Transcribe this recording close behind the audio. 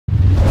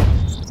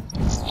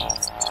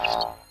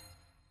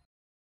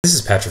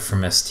is Patrick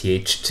from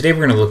STH. Today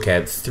we're going to look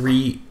at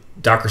 3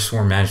 Docker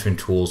Swarm management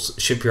tools,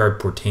 Shipyard,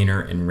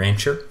 Portainer, and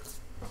Rancher.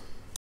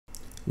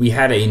 We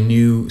had a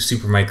new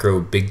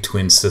Supermicro Big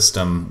Twin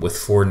system with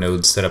 4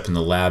 nodes set up in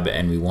the lab,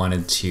 and we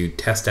wanted to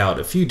test out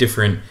a few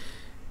different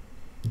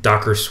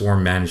Docker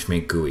Swarm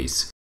management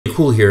GUIs. The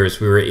cool here is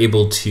we were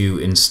able to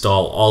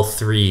install all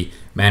 3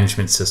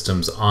 management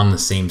systems on the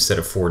same set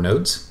of 4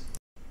 nodes.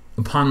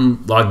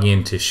 Upon logging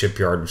into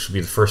Shipyard, which will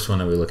be the first one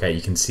that we look at,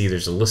 you can see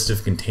there's a list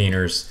of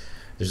containers.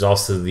 There's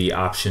also the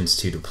options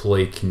to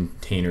deploy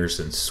containers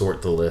and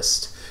sort the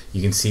list.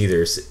 You can see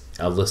there's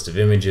a list of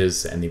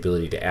images and the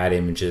ability to add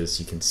images.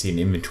 You can see an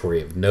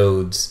inventory of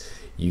nodes.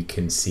 You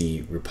can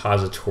see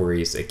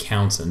repositories,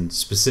 accounts, and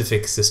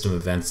specific system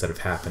events that have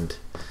happened.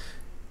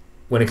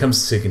 When it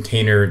comes to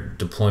container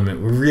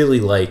deployment, we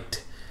really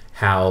liked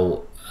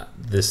how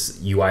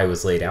this UI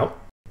was laid out.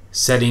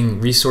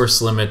 Setting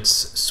resource limits,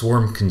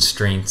 swarm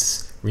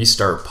constraints,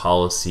 restart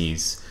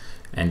policies,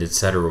 and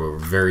etc. were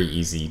very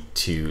easy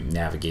to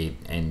navigate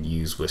and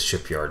use with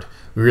Shipyard.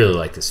 We really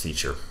like this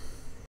feature.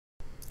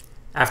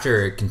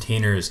 After a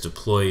container is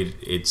deployed,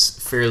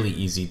 it's fairly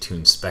easy to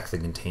inspect the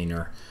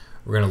container.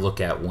 We're going to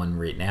look at one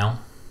right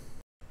now.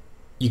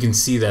 You can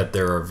see that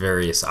there are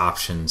various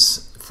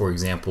options. For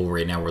example,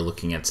 right now we're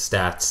looking at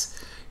stats.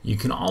 You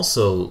can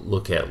also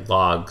look at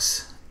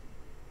logs.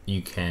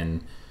 You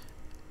can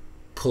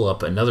pull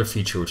up another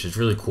feature which is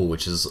really cool,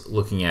 which is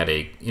looking at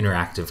an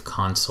interactive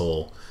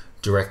console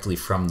directly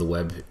from the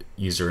web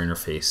user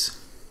interface.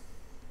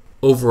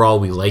 Overall,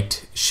 we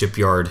liked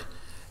Shipyard.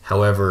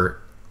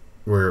 However,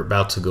 we're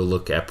about to go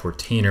look at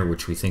Portainer,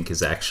 which we think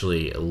is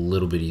actually a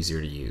little bit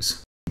easier to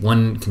use.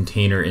 One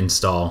container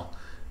install,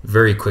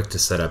 very quick to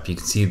set up. You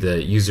can see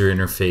the user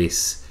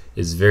interface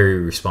is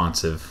very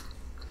responsive.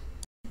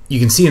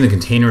 You can see in the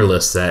container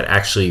list that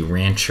actually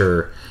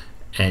Rancher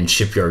and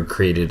Shipyard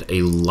created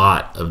a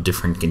lot of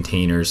different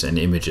containers and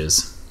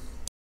images.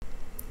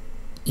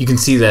 You can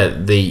see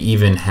that they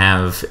even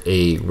have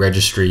a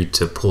registry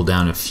to pull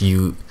down a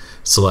few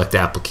select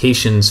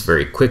applications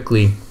very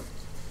quickly.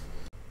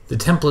 The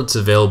templates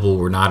available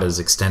were not as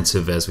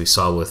extensive as we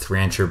saw with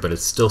Rancher, but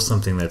it's still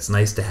something that's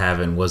nice to have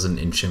and wasn't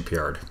in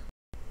Shipyard.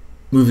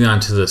 Moving on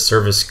to the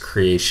service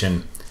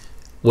creation,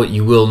 what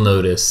you will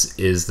notice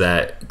is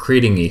that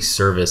creating a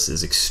service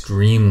is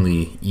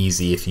extremely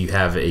easy if you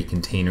have a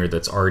container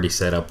that's already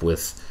set up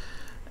with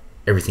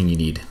everything you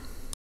need.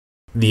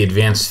 The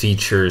advanced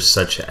features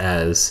such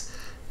as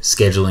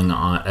scheduling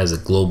as a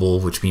global,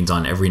 which means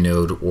on every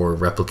node, or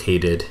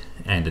replicated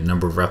and a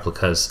number of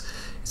replicas,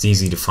 is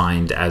easy to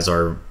find, as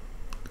are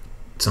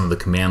some of the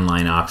command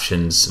line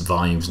options,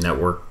 volumes,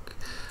 network,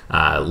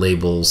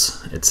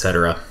 labels,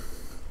 etc.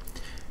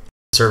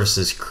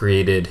 Services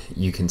created,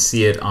 you can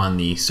see it on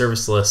the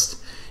service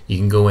list. You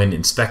can go in,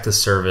 inspect the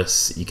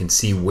service. You can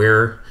see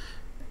where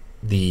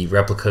the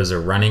replicas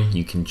are running.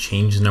 You can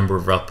change the number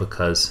of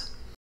replicas.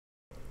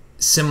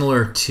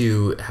 Similar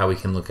to how we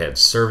can look at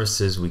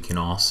services, we can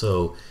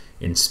also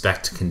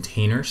inspect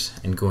containers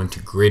and go into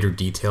greater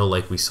detail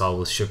like we saw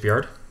with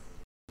Shipyard.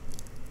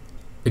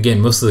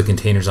 Again, most of the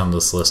containers on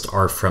this list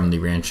are from the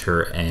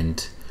Rancher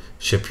and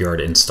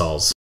Shipyard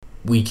installs.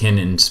 We can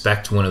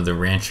inspect one of the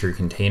Rancher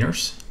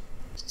containers.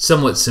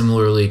 Somewhat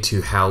similarly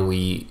to how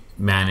we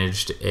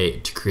managed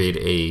to create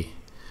a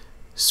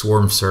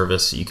swarm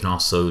service, you can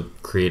also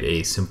create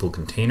a simple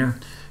container.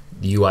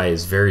 The UI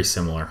is very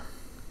similar.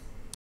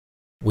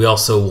 We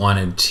also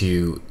wanted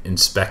to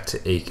inspect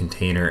a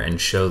container and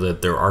show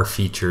that there are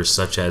features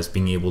such as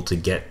being able to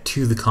get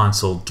to the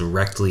console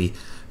directly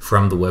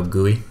from the web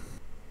GUI.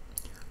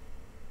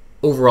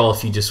 Overall,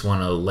 if you just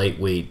want a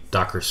lightweight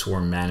Docker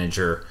Swarm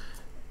manager,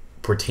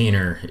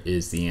 Portainer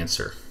is the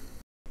answer.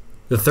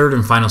 The third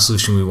and final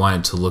solution we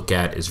wanted to look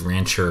at is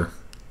Rancher.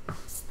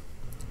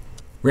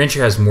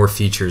 Rancher has more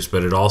features,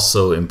 but it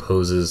also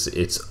imposes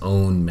its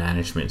own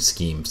management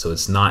scheme, so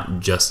it's not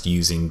just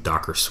using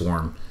Docker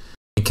Swarm.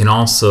 It can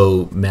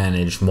also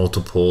manage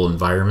multiple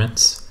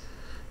environments.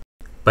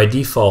 By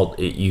default,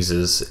 it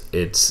uses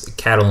its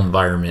cattle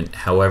environment.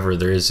 However,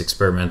 there is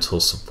experimental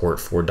support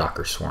for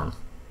Docker Swarm.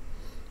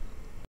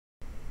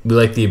 We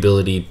like the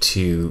ability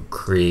to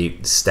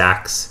create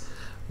stacks,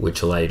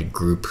 which allow you to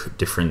group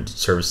different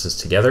services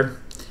together.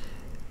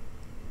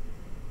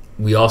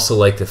 We also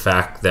like the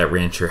fact that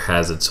Rancher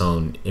has its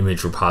own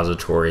image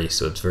repository,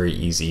 so it's very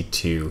easy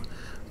to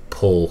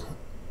pull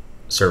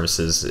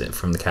services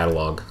from the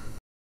catalog.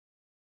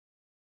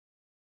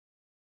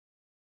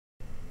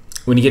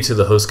 When you get to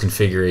the host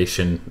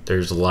configuration,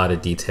 there's a lot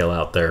of detail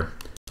out there.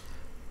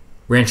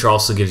 Rancher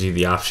also gives you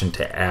the option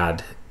to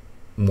add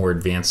more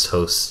advanced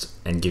hosts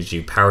and gives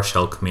you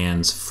PowerShell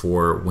commands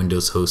for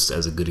Windows hosts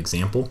as a good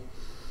example.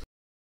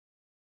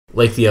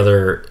 Like the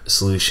other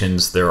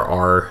solutions, there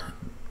are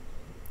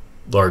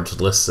large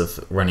lists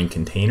of running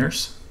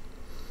containers,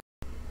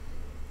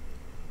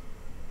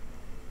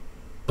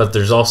 but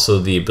there's also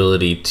the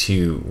ability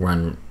to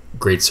run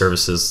great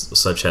services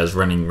such as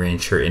running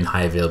Rancher in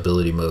high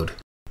availability mode.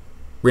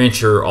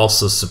 Rancher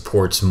also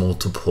supports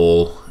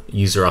multiple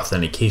user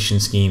authentication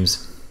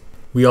schemes.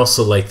 We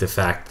also like the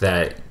fact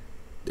that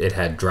it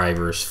had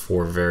drivers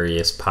for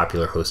various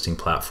popular hosting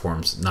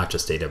platforms, not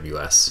just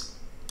AWS.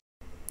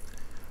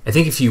 I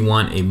think if you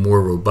want a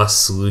more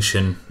robust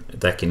solution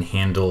that can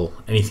handle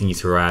anything you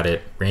throw at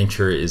it,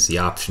 Rancher is the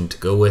option to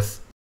go with.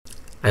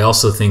 I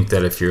also think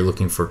that if you're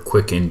looking for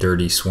quick and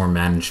dirty swarm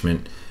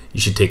management, you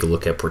should take a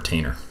look at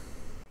Portainer.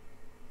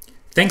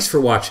 Thanks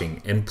for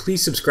watching, and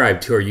please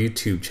subscribe to our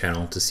YouTube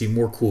channel to see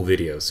more cool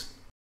videos.